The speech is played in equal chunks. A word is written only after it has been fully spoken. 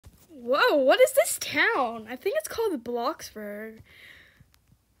Whoa, what is this town? I think it's called Bloxburg.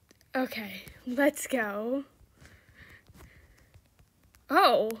 Okay, let's go.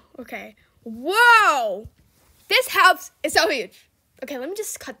 Oh, okay. Whoa! This house is so huge. Okay, let me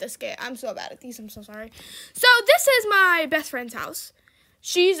just cut this gate. I'm so bad at these. I'm so sorry. So this is my best friend's house.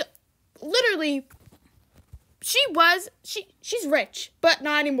 She's literally, she's rich, but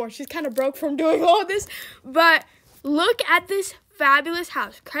not anymore. She's kind of broke from doing all this. But look at this fabulous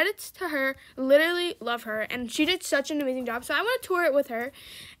house. Credits to her. Literally love her. And she did such an amazing job. So I want to tour it with her.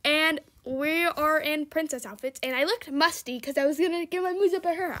 And we are in princess outfits. And I looked musty because I was going to get my moves up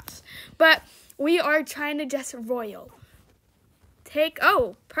at her house. But we are trying to dress royal.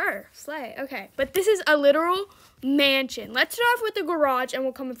 Slay. Okay. But this is a literal mansion. Let's start off with the garage and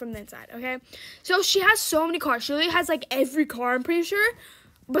we'll come in from the inside, okay? So she has so many cars. She literally has like every car, I'm pretty sure,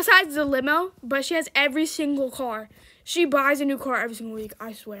 besides the limo, but she has every single car. She buys a new car every single week,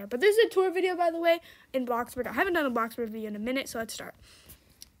 I swear. But this is a tour video, by the way, in Bloxburg. I haven't done a Bloxburg video in a minute, so let's start.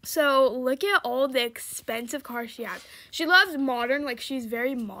 So look at all the expensive cars she has. She loves modern, like she's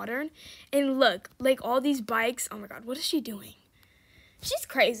very modern. And look, like all these bikes. Oh my God, what is she doing? She's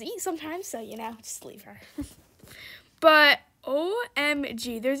crazy sometimes, so you know, just leave her. But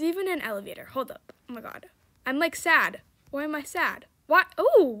OMG, there's even an elevator. Hold up. Oh my God. I'm like sad. Why am I sad? What?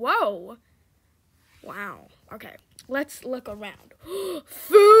 Oh, whoa. Wow. Okay. Let's look around.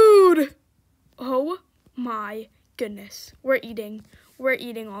 Food. Oh my goodness. We're eating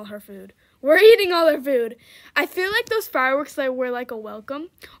all her food. We're eating all her food. I feel like those fireworks like were like a welcome.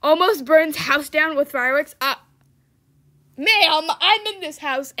 Almost burns house down with fireworks. Ma'am, I'm in this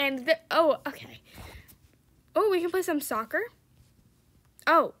house and okay. Oh, we can play some soccer.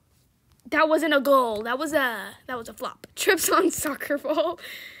 Oh, that wasn't a goal. That was a flop. Trips on soccer ball.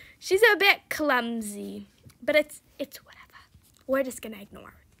 She's a bit clumsy, but it's whatever. We're just gonna ignore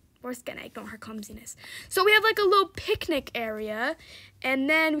her. We're just gonna ignore her clumsiness. So we have like a little picnic area, and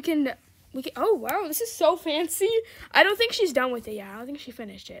then we can. Oh wow, this is so fancy. I don't think she's done with it yet. I don't think she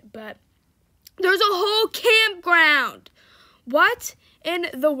finished it, but there's a whole campground. What in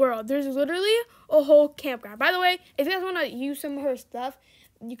the world? There's literally a whole campground. By the way, if you guys want to use some of her stuff,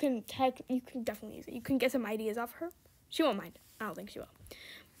 you can definitely use it. You can get some ideas off her. She won't mind. I don't think she will.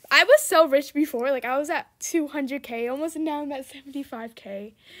 I was so rich before. Like, I was at 200K almost, and now I'm at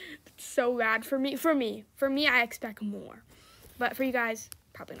 75K. It's so bad for me. For me, I expect more. But for you guys,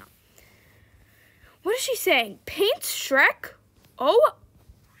 probably not. What is she saying? Paint Shrek? Oh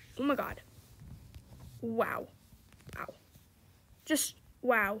my God. Wow. Just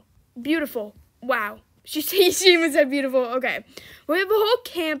wow. Beautiful. Wow. She even said beautiful. Okay. We have a whole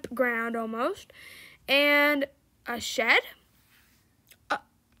campground almost. And a shed.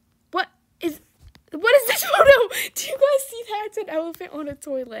 What is this photo? Do you guys see that? It's an elephant on a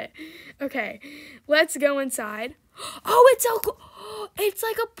toilet. Okay. Let's go inside. Oh, it's so cool. It's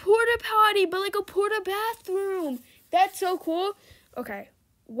like a porta potty, but like a porta bathroom. That's so cool. Okay.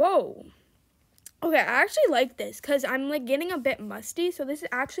 Whoa. Okay, I actually like this because I'm, like, getting a bit musty, so this is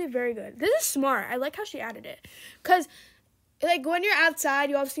actually very good. This is smart. I like how she added it because, like, when you're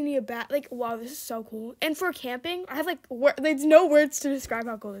outside, you obviously need a bath. Like, wow, this is so cool. And for camping, I have, like, there's no words to describe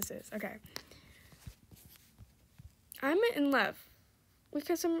how cool this is. Okay. I'm in love. We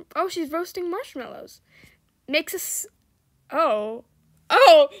got some, she's roasting marshmallows. She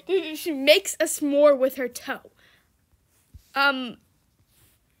makes a s'more with her toe.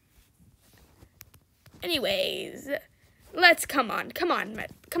 Anyways, let's come on.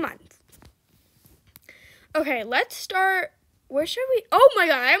 Okay, let's start. Where should we? Oh my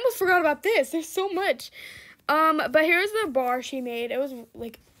God, I almost forgot about this. There's so much. But here's the bar she made. It was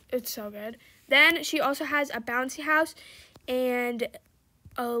like, it's so good. Then she also has a bouncy house and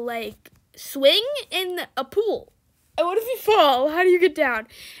a like swing in a pool. And what if you fall? How do you get down?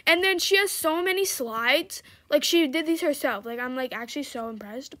 And then she has so many slides. Like, she did these herself. Like, I'm like actually so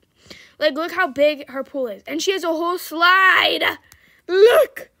impressed. Like, look how big her pool is. And she has a whole slide.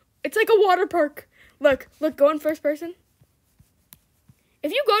 Look. It's like a water park. Look, go in first person.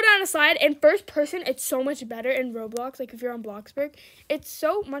 If you go down a slide in first person, it's so much better in Roblox. Like, if you're on Bloxburg, it's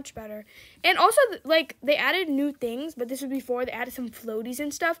so much better. And also, like, they added new things, but this was before. They added some floaties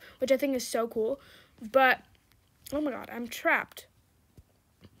and stuff, which I think is so cool. But, oh my God, I'm trapped.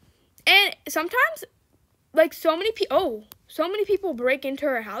 And sometimes, like, so many people break into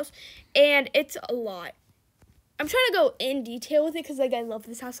her house, and it's a lot. I'm trying to go in detail with it because, like, I love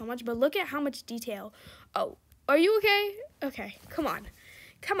this house so much, but look at how much detail. Oh, are you okay? Okay, come on.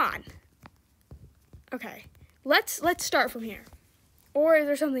 Okay, let's start from here. Or is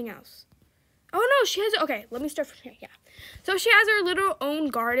there something else? Oh no, she has, okay, let me start from here, yeah. So she has her little own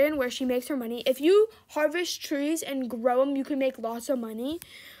garden where she makes her money. If you harvest trees and grow them, you can make lots of money.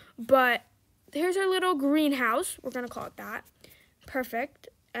 But here's her little greenhouse. We're going to call it that. Perfect.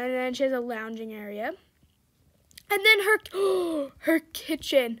 And then she has a lounging area. And then her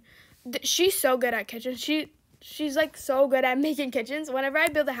kitchen. She's so good at kitchens. She's like so good at making kitchens. Whenever I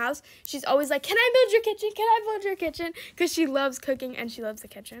build a house, she's always like, can I build your kitchen? Can I build your kitchen? Because she loves cooking and she loves the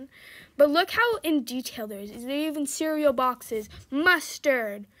kitchen. But look how in detail there is. There are even cereal boxes,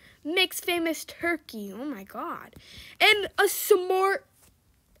 mustard, Mick's famous turkey. Oh my God. And a smart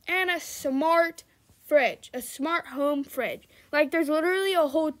fridge, a smart home fridge. Like there's literally a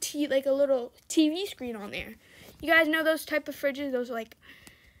whole like a little TV screen on there. You guys know those type of fridges? Those like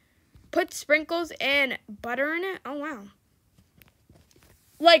put sprinkles and butter in it. Oh wow.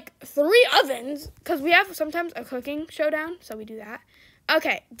 Like 3 ovens, because we have sometimes a cooking showdown, so we do that.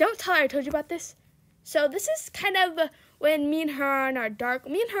 Okay, don't tell her I told you about this. So this is kind of when me and her are dark.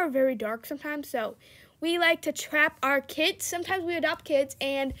 Me and her are very dark sometimes, so we like to trap our kids. Sometimes we adopt kids,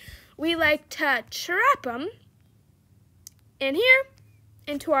 and we like to trap them in here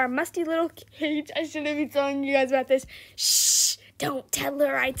into our musty little cage. I shouldn't be telling you guys about this. Shh, don't tell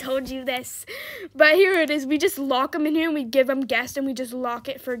her I told you this. But here it is. We just lock them in here, and we give them guest, and we just lock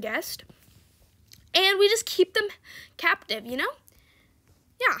it for guest. And we just keep them captive, you know?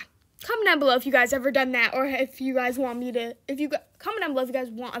 Yeah. Comment down below if you guys ever done that, or if you guys want me to, comment down below if you guys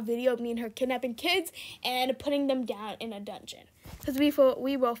want a video of me and her kidnapping kids and putting them down in a dungeon. Because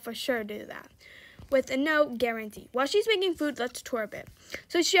we will for sure do that. With a no guarantee. While she's making food, let's tour a bit.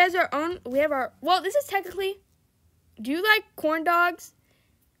 So she has our own, well, this is technically, do you like corn dogs?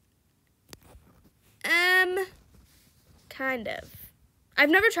 Kind of. I've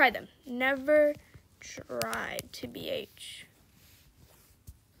never tried them. Never tried, to BH.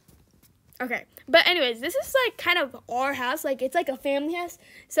 Okay, but anyways, this is like kind of our house. Like, it's like a family house.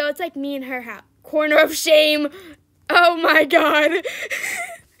 So it's like me and her house. Corner of shame. Oh my God.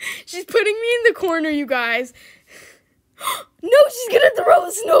 She's putting me in the corner, you guys. No, she's gonna throw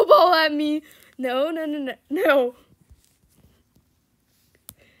a snowball at me. No.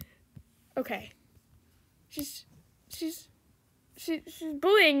 Okay. She's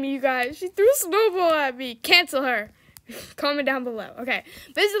bullying me, you guys. She threw a snowball at me. Cancel her. Comment down below. Okay,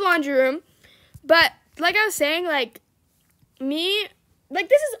 this is the laundry room. But like I was saying, like me, like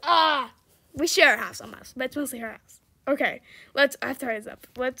this is we share a house almost, but it's mostly her house. Okay, I have to hurry this up.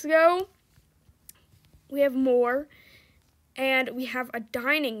 Let's go. We have more, and we have a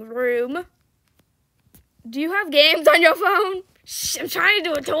dining room. Do you have games on your phone? Shh, I'm trying to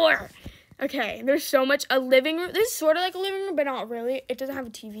do a tour. Okay, there's so much. A living room. This is sort of like a living room, but not really. It doesn't have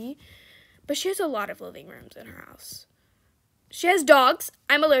a TV, but she has a lot of living rooms in her house. She has dogs.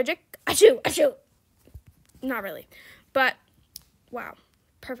 I'm allergic. Achoo. Not really. But, wow.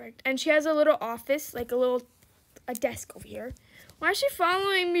 Perfect. And she has a little office, like a desk over here. Why is she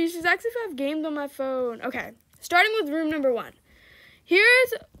following me? She's actually have games on my phone. Okay. Starting with room number 1.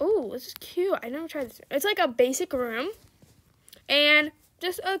 Here's, oh, this is cute. I never tried this. It's like a basic room. And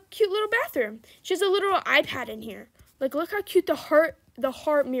just a cute little bathroom. She has a little iPad in here. Like, look how cute the heart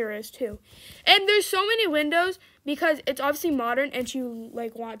mirror is too. And there's so many windows because it's obviously modern and she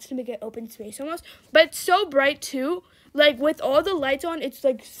like wants to make it open space almost. But it's so bright too. Like with all the lights on, it's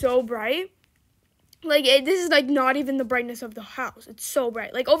like so bright. Like this is like not even the brightness of the house. It's so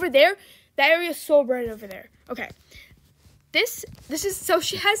bright. Like over there, that area is so bright over there. Okay. This is, so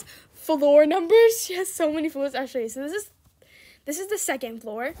she has floor numbers. She has so many floors. I'll show you. So this is the 2nd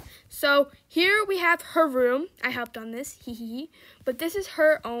floor. So here we have her room. I helped on this, but this is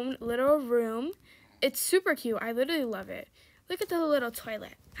her own little room. It's super cute. I literally love it. Look at the little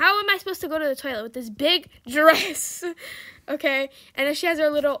toilet. How am I supposed to go to the toilet with this big dress? Okay, and then she has her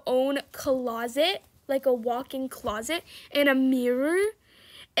little own closet, like a walk-in closet, and a mirror,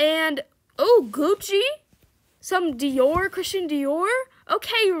 and oh, Gucci, some Dior, Christian Dior.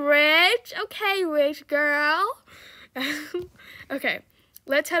 Okay, rich girl. Okay,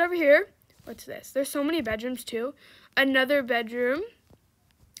 let's head over here. What's this? There's so many bedrooms too. Another bedroom.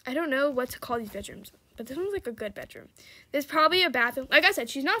 I don't know what to call these bedrooms, but this one's like a good bedroom. There's probably a bathroom. Like I said,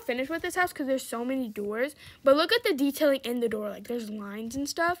 she's not finished with this house because there's so many doors. But look at the detailing in the door. Like there's lines and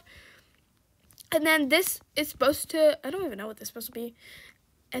stuff. And then this is supposed to, I don't even know what this is supposed to be.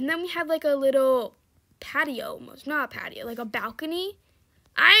 And then we have like a little patio almost. Not a patio, like a balcony.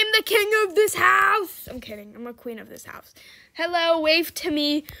 I am the king of this house. I'm kidding. I'm a queen of this house. Hello, wave to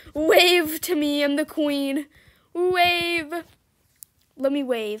me. Wave to me. I'm the queen. Wave. Let me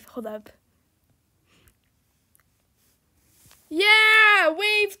wave. Hold up. Yeah,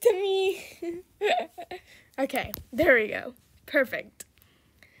 wave to me. Okay, there we go. Perfect.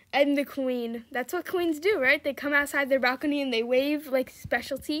 And the queen. That's what queens do, right? They come outside their balcony and they wave like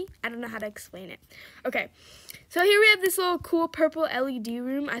specialty. I don't know how to explain it. Okay, so here we have this little cool purple LED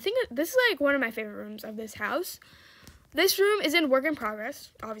room. I think this is like one of my favorite rooms of this house. This room is in work in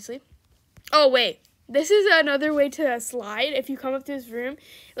progress, obviously. Oh, wait. This is another way to slide. If you come up to this room,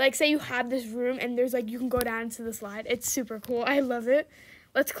 like say you have this room and there's like you can go down into the slide. It's super cool. I love it.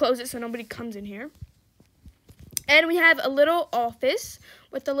 Let's close it so nobody comes in here. And we have a little office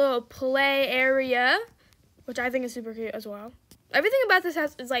with a little play area, which I think is super cute as well. Everything about this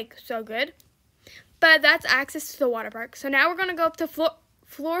house is like so good. But that's access to the water park. So now we're going to go up to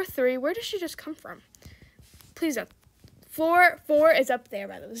floor 3. Where did she just come from? Please don't. Floor 4 is up there,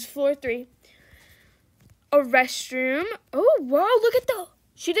 by the way. This is floor 3. A restroom. Oh, wow, look at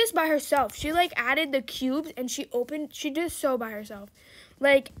she did this by herself. She like added the cubes and she did this so by herself.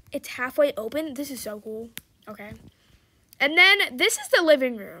 Like it's halfway open. This is so cool. Okay. And then this is the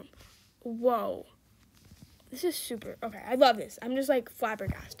living room. Whoa. This is super, okay, I love this. I'm just like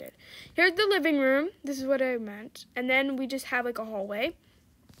flabbergasted. Here's the living room. This is what I meant. And then we just have like a hallway.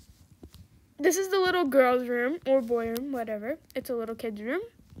 This is the little girl's room or boy room, whatever. It's a little kid's room.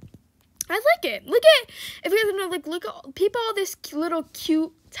 I like it. Look at, if you guys don't know, like, look at, peep all this little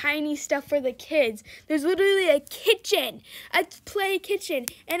cute, tiny stuff for the kids. There's literally a kitchen, a play kitchen,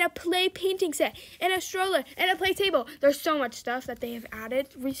 and a play painting set, and a stroller, and a play table. There's so much stuff that they have added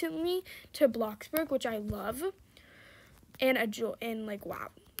recently to Bloxburg, which I love. And like,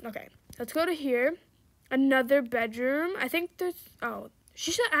 wow. Okay, let's go to here. Another bedroom. I think there's, oh,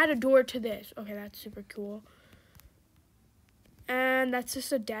 she should add a door to this. Okay, that's super cool. And that's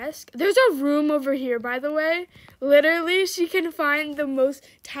just a desk. There's a room over here, by the way. Literally, she can find the most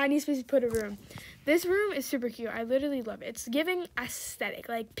tiny space to put a room. This room is super cute. I literally love it. It's giving aesthetic,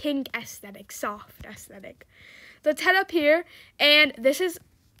 like pink aesthetic, soft aesthetic. Let's head up here, and this is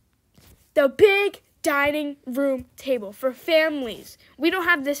the big dining room table for families. We don't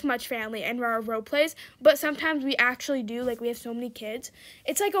have this much family in our role plays, but sometimes we actually do. Like, we have so many kids.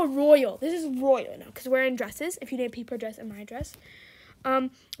 It's like a royal. This is royal now because we're in dresses. If you didn't peep our dress and my dress.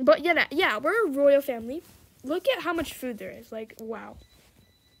 But yeah, we're a royal family. Look at how much food there is. Like, wow.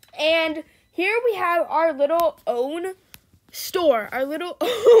 And here we have our little own store, our little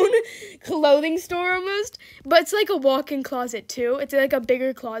own clothing store almost, but it's like a walk-in closet too. It's like a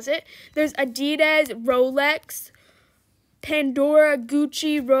bigger closet. There's Adidas, Rolex, Pandora,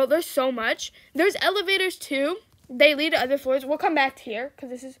 Gucci, there's so much. There's elevators too. They lead to other floors. We'll come back to here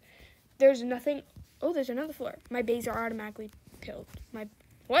because there's nothing. Oh, there's another floor. My bills are automatically paid.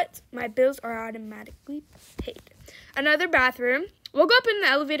 My bills are automatically paid. Another bathroom. We'll go up in the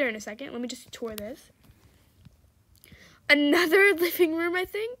elevator in a second. Let me just tour this. Another living room, I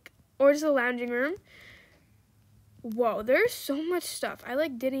think, or just a lounging room. Whoa, there's so much stuff. I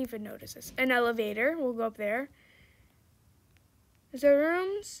didn't even notice this. An elevator. We'll go up there. Is there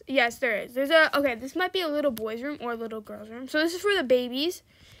rooms? Yes, there is. Okay, this might be a little boy's room or a little girl's room. So this is for the babies.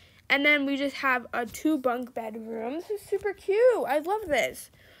 And then we just have a 2 bunk bedroom. This is super cute. I love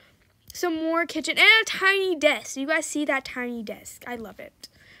this. Some more kitchen and a tiny desk. You guys see that tiny desk? I love it.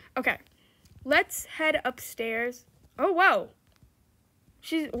 Okay, let's head upstairs. Oh, wow.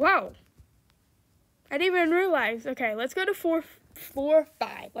 Wow. I didn't even realize. Okay, let's go to floor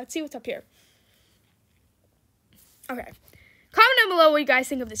 5. Let's see what's up here. Okay. Comment down below what you guys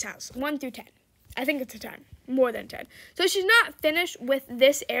think of this house. 1 through 10. I think it's a 10. More than 10. So she's not finished with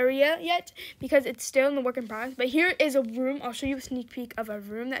this area yet because it's still in the work in progress. But here is a room. I'll show you a sneak peek of a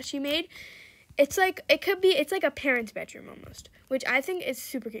room that she made. It's like a parent's bedroom almost, which I think is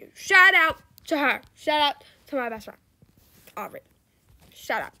super cute. Shout out to her. Shout out to my best friend, Aubrey.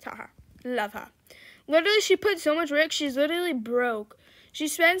 Shout out to her. Love her. Literally, she put so much work. She's literally broke. She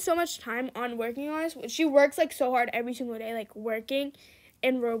spends so much time on working on this. She works like so hard every single day, like working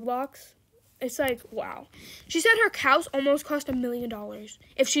in Roblox. It's like, wow. She said her house almost cost $1 million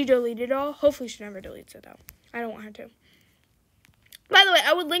if she deleted it all. Hopefully she never deletes it though. I don't want her to. By the way,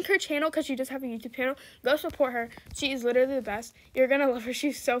 I would link her channel because she does have a YouTube channel. Go support her. She is literally the best. You're going to love her.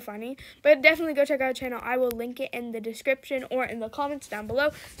 She's so funny. But definitely go check out her channel. I will link it in the description or in the comments down below.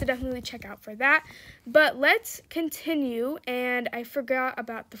 So definitely check out for that. But let's continue. And I forgot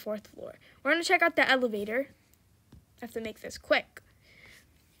about the 4th floor. We're going to check out the elevator. I have to make this quick.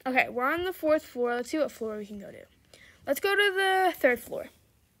 Okay, we're on the 4th floor. Let's see what floor we can go to. Let's go to the 3rd floor.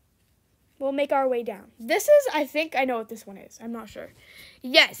 We'll make our way down. This is, I think I know what this one is. I'm not sure.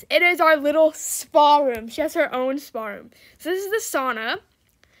 Yes, it is our little spa room. She has her own spa room. So this is the sauna.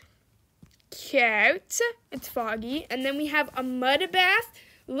 cute. It's foggy. And then we have a mud bath.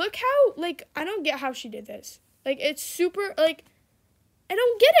 Look how, like, I don't get how she did this. Like, it's super, like, I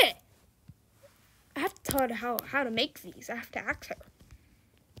don't get it. I have to tell her how to make these. I have to ask her.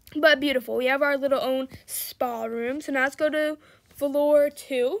 But beautiful. We have our little own spa room. So now let's go to floor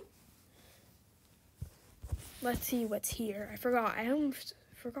 2. Let's see what's here. I forgot. I almost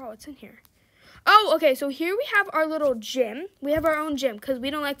forgot what's in here. Oh, okay. So here we have our little gym. We have our own gym because we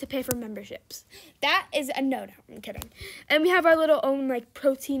don't like to pay for memberships. That is a no. I'm kidding. And we have our little own, like,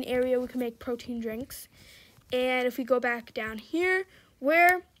 protein area. We can make protein drinks. And if we go back down here,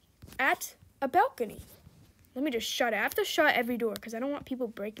 we're at a balcony. Let me just shut it. I have to shut every door because I don't want people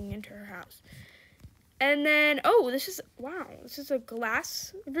breaking into her house. And then, oh, this is a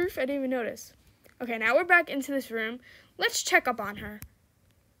glass roof. I didn't even notice. Okay, now we're back into this room. Let's check up on her.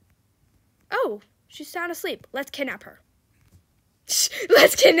 Oh, she's sound asleep. Let's kidnap her.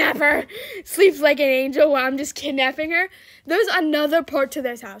 Let's kidnap her. Sleeps like an angel while I'm just kidnapping her. There's another part to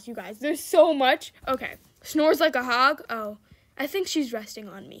this house, you guys. There's so much. Okay, snores like a hog. Oh, I think she's resting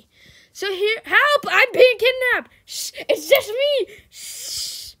on me. So here, help! I'm being kidnapped. Shh, it's just me.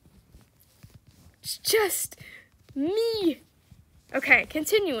 Shh. It's just me. Okay,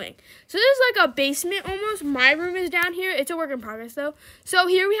 continuing. So this is like a basement almost. My room is down here. It's a work in progress though. So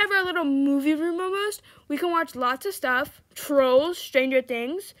here we have our little movie room almost. We can watch lots of stuff. Trolls, Stranger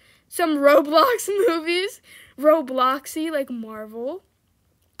Things, some Roblox movies. Robloxy like Marvel.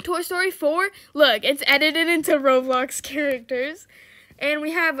 Toy Story 4. Look, it's edited into Roblox characters. And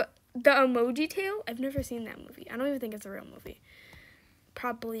we have the Emoji Tale. I've never seen that movie. I don't even think it's a real movie.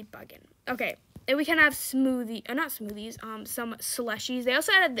 Probably bugging. Okay. And we can have some slushies. They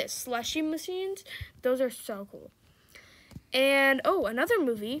also added this, slushy machines. Those are so cool. And, oh, another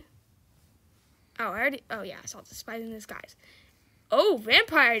movie. Oh, yeah, I saw the Spies in Disguise. Oh,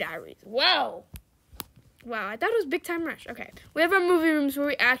 Vampire Diaries. Whoa. Wow, I thought it was Big Time Rush. Okay. We have our movie rooms where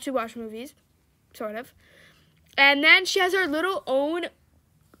we actually watch movies. Sort of. And then she has her little own,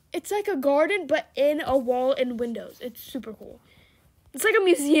 it's like a garden, but in a wall and windows. It's super cool. It's like a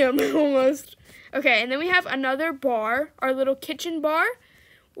museum, almost. Okay, and then we have another bar, our little kitchen bar,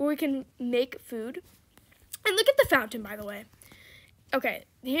 where we can make food. And look at the fountain, by the way. Okay,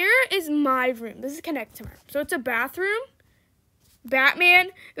 here is my room. This is connected to my room. So it's a bathroom.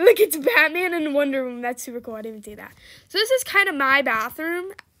 Batman. Look, it's Batman and Wonder Woman. That's super cool. I didn't even see that. So this is kind of my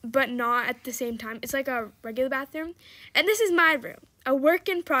bathroom, but not at the same time. It's like a regular bathroom. And this is my room, a work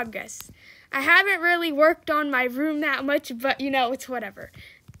in progress. I haven't really worked on my room that much, but, you know, it's whatever.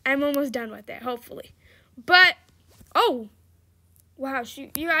 I'm almost done with it, hopefully. But, oh, wow,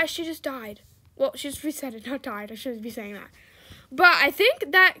 she just died. Well, she just resetted, not died. I shouldn't be saying that. But I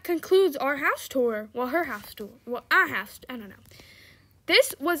think that concludes our house tour. Well, her house tour. Well, our house, I don't know.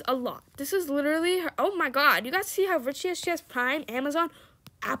 This was a lot. This is literally her, oh my God. You guys see how rich she is? She has Prime, Amazon,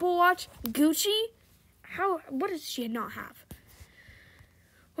 Apple Watch, Gucci. What does she not have?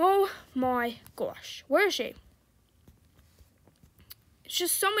 Oh my gosh. Where is she? It's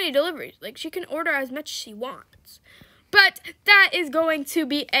just so many deliveries. Like, she can order as much as she wants. But that is going to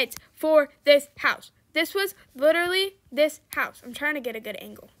be it for this house. This was literally this house. I'm trying to get a good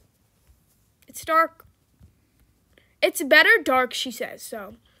angle. It's dark. It's better dark, she says.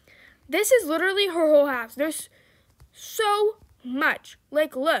 So, this is literally her whole house. There's so much.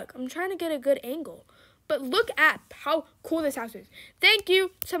 Like, look. I'm trying to get a good angle. But look at how cool this house is. Thank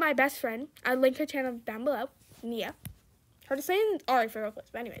you to my best friend. I'll link her channel down below. Mia. Hard to say in all for real place,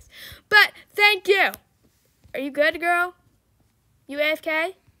 but anyways. But thank you. Are you good, girl? You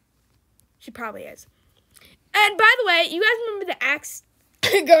AFK? She probably is. And by the way, you guys remember the axe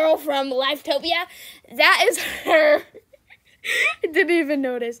girl from Lifetopia? That is her. I didn't even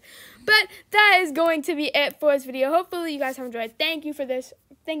notice. But that is going to be it for this video. Hopefully you guys have enjoyed. Thank you for this.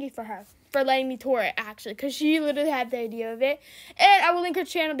 Thank you for her. For letting me tour it, actually, because she literally had the idea of it. And I will link her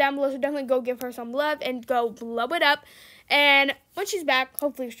channel down below, so definitely go give her some love and go blow it up. And when she's back,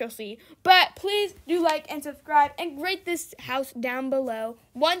 hopefully she'll see. But please do like and subscribe and rate this house down below.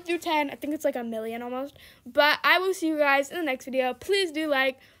 1 through 10. I think it's like 1,000,000 almost. But I will see you guys in the next video. Please do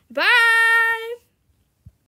like. Bye!